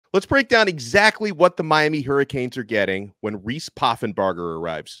Let's break down exactly what the Miami Hurricanes are getting when Reese Poffenbarger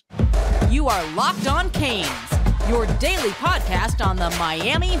arrives. You are Locked On Canes, your daily podcast on the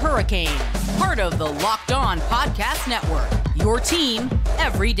Miami Hurricanes. Part of the Locked On Podcast Network, your team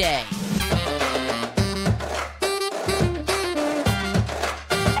every day.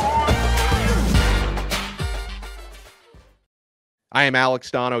 I am Alex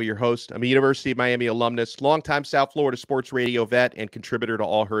Donno, your host. I'm a University of Miami alumnus, longtime South Florida sports radio vet, and contributor to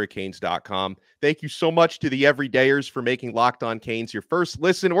allhurricanes.com. Thank you so much to the everydayers for making Locked On Canes your first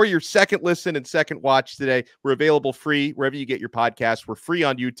listen or your second listen and second watch today. We're available free wherever you get your podcasts. We're free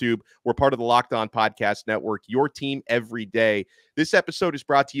on YouTube. We're part of the Locked On Podcast Network, your team every day. This episode is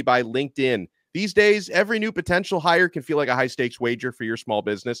brought to you by LinkedIn. These days, every new potential hire can feel like a high-stakes wager for your small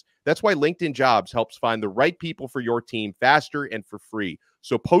business. That's why LinkedIn Jobs helps find the right people for your team faster and for free.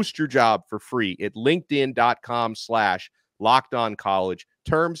 So post your job for free at linkedin.com/LockedOnCollege.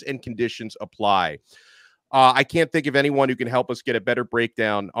 Terms and conditions apply. I can't think of anyone who can help us get a better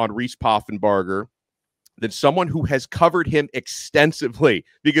breakdown on Reese Poffenbarger than someone who has covered him extensively,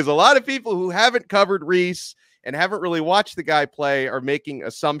 because a lot of people who haven't covered Reese and haven't really watched the guy play are making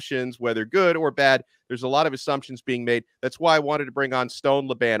assumptions, whether good or bad. There's a lot of assumptions being made. That's why I wanted to bring on Stone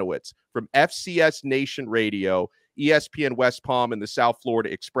Labanowitz from FCS Nation Radio, ESPN West Palm, and the South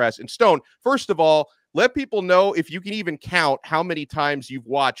Florida Express. And Stone, first of all, let people know if you can even count how many times you've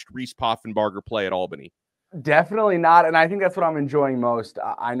watched Reese Poffenbarger play at Albany. Definitely not, and I think that's what I'm enjoying most.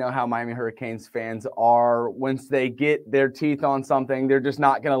 I know how Miami Hurricanes fans are. Once they get their teeth on something, they're just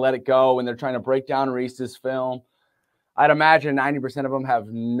not going to let it go, and they're trying to break down Reese's film. I'd imagine 90% of them have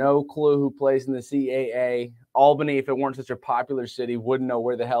no clue who plays in the CAA. Albany, if it weren't such a popular city, wouldn't know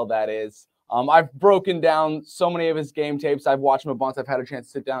where the hell that is. I've broken down so many of his game tapes. I've watched him a bunch. I've had a chance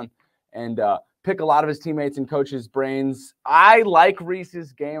to sit down and pick a lot of his teammates and coaches' brains. I like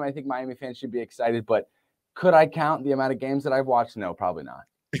Reese's game. I think Miami fans should be excited, but could I count the amount of games that I've watched? No, probably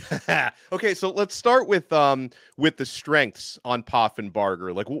not. Okay, so let's start with the strengths on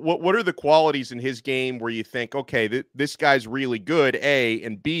Poffenbarger. Like, what are the qualities in his game where you think, okay, this guy's really good, A,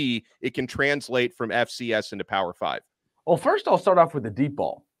 and B, it can translate from FCS into Power 5? Well, first I'll start off with the deep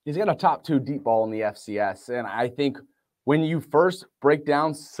ball. He's got a top 2 deep ball in the FCS, and I think when you first break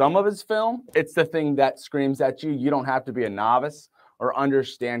down some of his film, it's the thing that screams at you. You don't have to be a novice or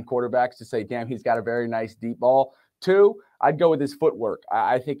understand quarterbacks to say, damn, he's got a very nice deep ball. 2, I'd go with his footwork.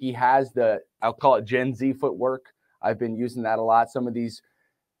 I think he has I'll call it Gen Z footwork. I've been using that a lot. Some of these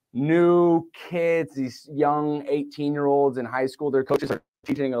new kids, these young 18-year-olds in high school, their coaches are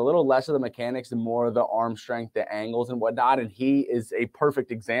teaching a little less of the mechanics and more of the arm strength, the angles and whatnot, and he is a perfect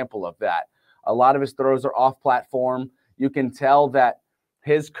example of that. A lot of his throws are off-platform. You can tell that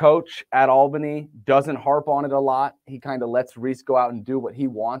his coach at Albany doesn't harp on it a lot. He kind of lets Reese go out and do what he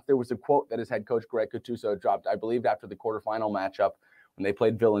wants. There was a quote that his head coach, Greg Gattuso, dropped, I believe, after the quarterfinal matchup when they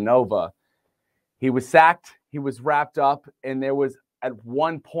played Villanova. He was sacked. He was wrapped up. And there was, at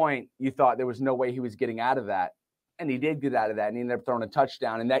one point, you thought there was no way he was getting out of that. And he did get out of that. And he ended up throwing a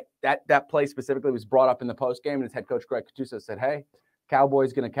touchdown. And that play specifically was brought up in the postgame. And his head coach, Greg Gattuso, said, hey,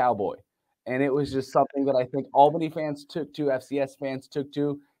 Cowboy's going to Cowboy. And it was just something that I think Albany fans took to, FCS fans took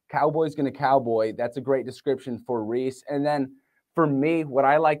to. Cowboy's going to Cowboy. That's a great description for Reese. And then for me, what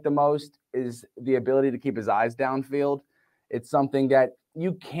I like the most is the ability to keep his eyes downfield. It's something that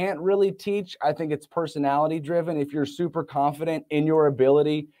you can't really teach. I think it's personality driven. If you're super confident in your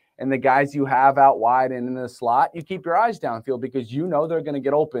ability and the guys you have out wide and in the slot, you keep your eyes downfield because you know they're going to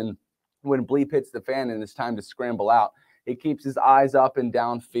get open when bleep hits the fan and it's time to scramble out. It keeps his eyes up and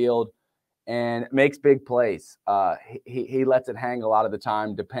downfield and makes big plays. He lets it hang a lot of the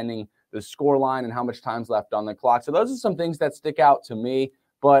time, depending the score line and how much time's left on the clock. So those are some things that stick out to me.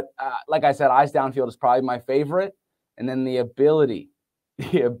 But like I said, eyes downfield is probably my favorite. And then the ability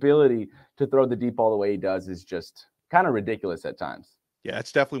to throw the deep ball the way he does is just kind of ridiculous at times. Yeah,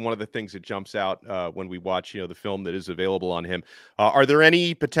 it's definitely one of the things that jumps out when we watch, the film that is available on him. Are there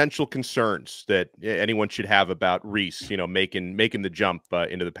any potential concerns that anyone should have about Reese, making the jump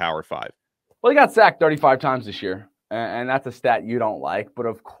into the Power 5? Well, he got sacked 35 times this year, and that's a stat you don't like. But,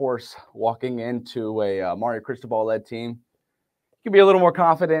 of course, walking into a Mario Cristobal-led team, you can be a little more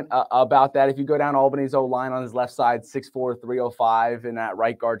confident about that. If you go down Albany's O-line on his left side, 6'4", 305, and at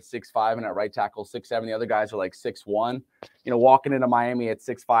right guard, 6'5", and at right tackle, 6'7". The other guys are like 6'1". Walking into Miami at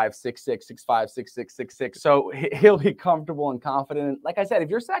 6'5", 6'6", 6'5", 6'6", 6'6". So he'll be comfortable and confident. Like I said, if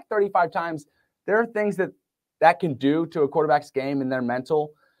you're sacked 35 times, there are things that can do to a quarterback's game and their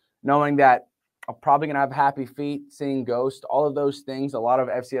mental, knowing that I'm probably going to have happy feet, seeing ghosts, all of those things a lot of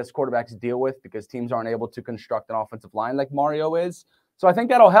FCS quarterbacks deal with because teams aren't able to construct an offensive line like Mario is. So I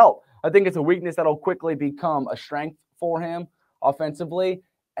think that'll help. I think it's a weakness that'll quickly become a strength for him offensively.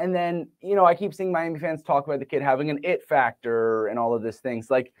 And then, you know, I keep seeing Miami fans talk about the kid having an it factor and all of these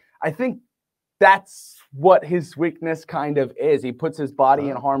things. Like, I think that's what his weakness kind of is. He puts his body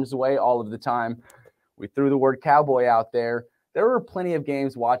in harm's way all of the time. We threw the word cowboy out there. There were plenty of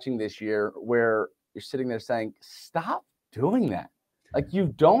games watching this year where you're sitting there saying, stop doing that. Like, you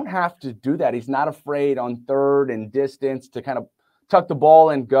don't have to do that. He's not afraid on third and distance to kind of tuck the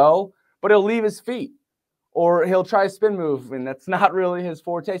ball and go, but he'll leave his feet or he'll try a spin move, and that's not really his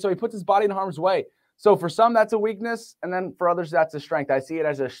forte. So he puts his body in harm's way. So for some, that's a weakness, and then for others, that's a strength. I see it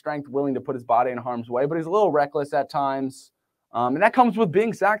as a strength, willing to put his body in harm's way, but he's a little reckless at times. And that comes with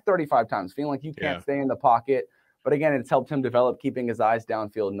being sacked 35 times, feeling like you can't stay in the pocket. But again, it's helped him develop, keeping his eyes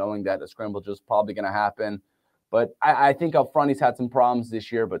downfield, knowing that a scramble is probably going to happen. But I think up front, he's had some problems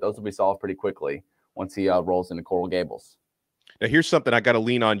this year, but those will be solved pretty quickly once he rolls into Coral Gables. Now, here's something I got to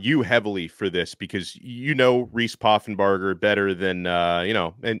lean on you heavily for this, because you know Reese Poffenbarger better than, you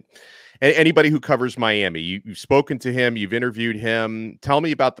know, and anybody who covers Miami. You've spoken to him. You've interviewed him. Tell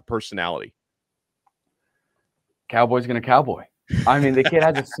me about the personality. Cowboy's going to cowboy. I mean, the kid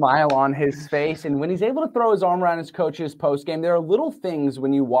has a smile on his face, and when he's able to throw his arm around his coach's postgame, there are little things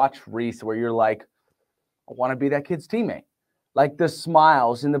when you watch Reese where you're like, I want to be that kid's teammate. Like the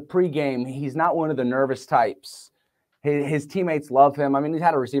smiles in the pregame, he's not one of the nervous types. His teammates love him. I mean, he's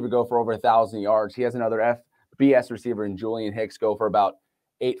had a receiver go for over 1,000 yards. He has another FBS receiver in Julian Hicks go for about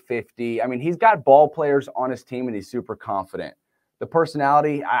 850. I mean, he's got ball players on his team, and he's super confident. The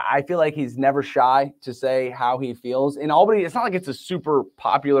personality, I feel like he's never shy to say how he feels. In Albany, it's not like it's a super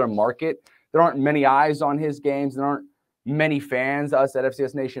popular market. There aren't many eyes on his games. There aren't many fans. Us at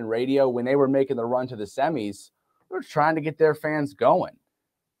FCS Nation Radio, when they were making the run to the semis, they were trying to get their fans going.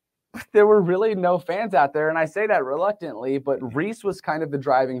 But there were really no fans out there, and I say that reluctantly, but Reese was kind of the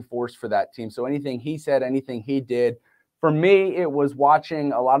driving force for that team. So anything he said, anything he did, for me, it was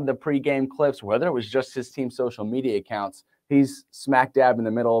watching a lot of the pregame clips, whether it was just his team's social media accounts. He's smack dab in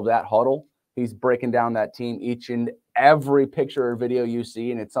the middle of that huddle. He's breaking down that team each and every picture or video you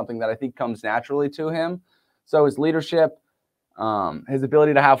see, and it's something that I think comes naturally to him. So his leadership, his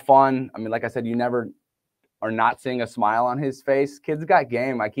ability to have fun. I mean, like I said, you never are not seeing a smile on his face. Kid's got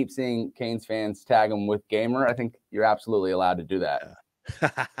game. I keep seeing Canes fans tag him with gamer. I think you're absolutely allowed to do that.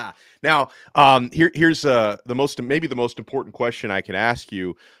 Now, here's maybe the most important question I can ask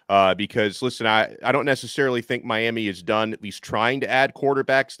you, because listen, I don't necessarily think Miami is done at least trying to add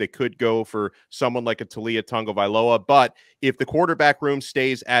quarterbacks. They could go for someone like a Talia Tagovailoa, but if the quarterback room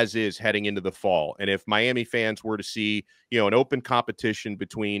stays as is heading into the fall, and if Miami fans were to see, you know, an open competition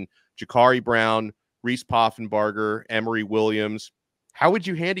between Jacurri Brown, Reese Poffenbarger, Emory Williams, how would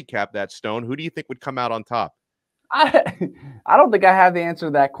you handicap that, Stone? Who do you think would come out on top? I don't think I have the answer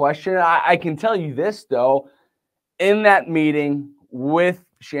to that question. I can tell you this, though. In that meeting with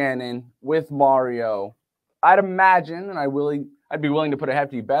Shannon, with Mario, I'd imagine, and I'd be willing to put a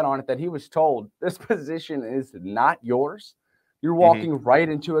hefty bet on it, that he was told this position is not yours. You're walking right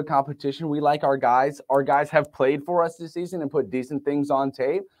into a competition. We like our guys. Our guys have played for us this season and put decent things on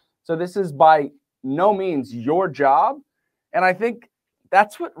tape. So this is by no means your job. And I think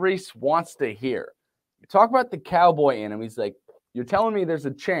that's what Reese wants to hear. You talk about the cowboy in him. He's like, you're telling me there's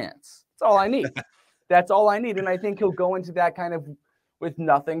a chance. That's all I need. That's all I need. And I think he'll go into that kind of with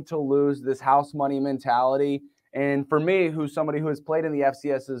nothing to lose, this house money mentality. And for me, who's somebody who has played in the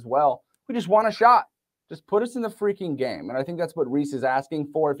FCS as well, we just want a shot. Just put us in the freaking game. And I think that's what Reese is asking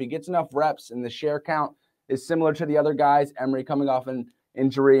for. If he gets enough reps and the share count is similar to the other guys, Emory coming off an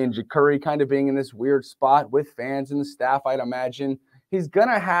injury and Jacurri kind of being in this weird spot with fans and the staff, I'd imagine he's going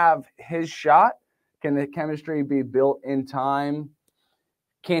to have his shot. Can the chemistry be built in time?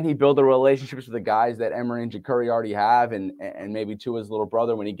 Can he build the relationships with the guys that Emory and Jacurri already have, and maybe to his little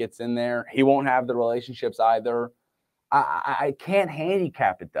brother when he gets in there? He won't have the relationships either. I can't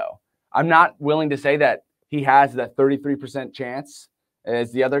handicap it, though. I'm not willing to say that he has that 33% chance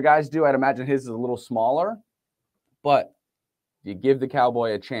as the other guys do. I'd imagine his is a little smaller. But you give the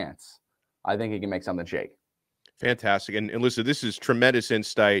Cowboy a chance, I think he can make something shake. Fantastic. And listen, this is tremendous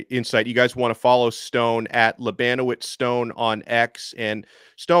insight. You guys want to follow Stone at Labanowitz Stone on X. And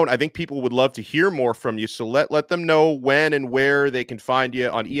Stone, I think people would love to hear more from you. So let them know when and where they can find you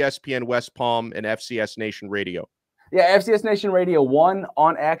on ESPN West Palm and FCS Nation Radio. Yeah, FCS Nation Radio 1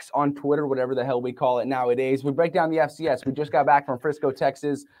 on X, on Twitter, whatever the hell we call it nowadays. We break down the FCS. We just got back from Frisco,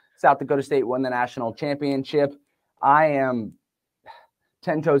 Texas. South Dakota State won the national championship. I am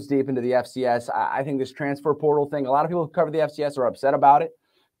 10 toes deep into the FCS. I think this transfer portal thing, a lot of people who cover the FCS are upset about it.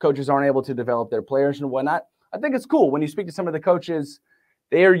 Coaches aren't able to develop their players and whatnot. I think it's cool when you speak to some of the coaches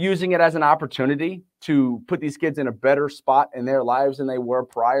they are using it as an opportunity to put these kids in a better spot in their lives than they were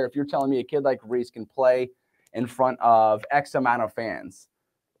prior. If you're telling me a kid like Reese can play in front of X amount of fans,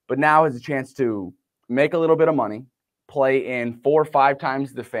 but now has a chance to make a little bit of money, play in 4 or 5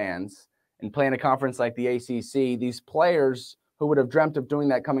 times the fans, and play in a conference like the ACC, these players who would have dreamt of doing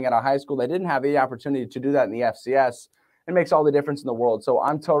that coming out of high school, they didn't have the opportunity to do that in the FCS. It makes all the difference in the world. So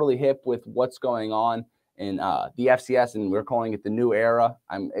I'm totally hip with what's going on in the FCS, and we're calling it the new era.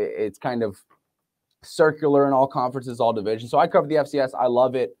 It's kind of circular in all conferences, all divisions. So I cover the FCS. I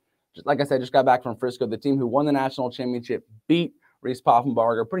love it. Just like I said, just got back from Frisco. The team who won the national championship beat Reese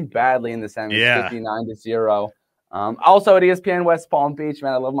Poffenbarger pretty badly in the semis, 59-0. Also at ESPN West Palm Beach,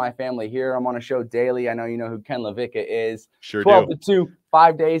 man, I love my family here. I'm on a show daily. I know you know who Ken LaVicka is. Sure 12 do. to 2,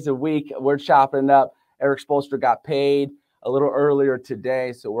 5 days a week. We're chopping it up. Eric Spoelstra got paid a little earlier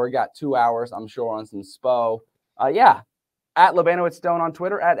today, so we got 2 hours, I'm sure, on some SPO. At Labanowitz Stone on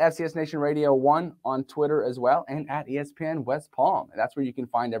Twitter, at FCS Nation Radio 1 on Twitter as well, and at ESPN West Palm. That's where you can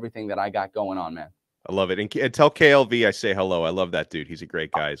find everything that I got going on, man. I love it. And tell KLV I say hello. I love that dude. He's a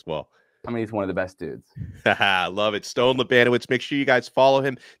great guy as well. I mean, he's one of the best dudes. Love it. Stone Labanowitz. Make sure you guys follow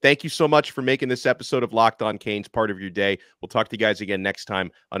him. Thank you so much for making this episode of Locked On Canes part of your day. We'll talk to you guys again next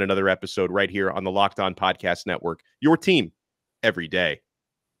time on another episode right here on the Locked On Podcast Network. Your team every day.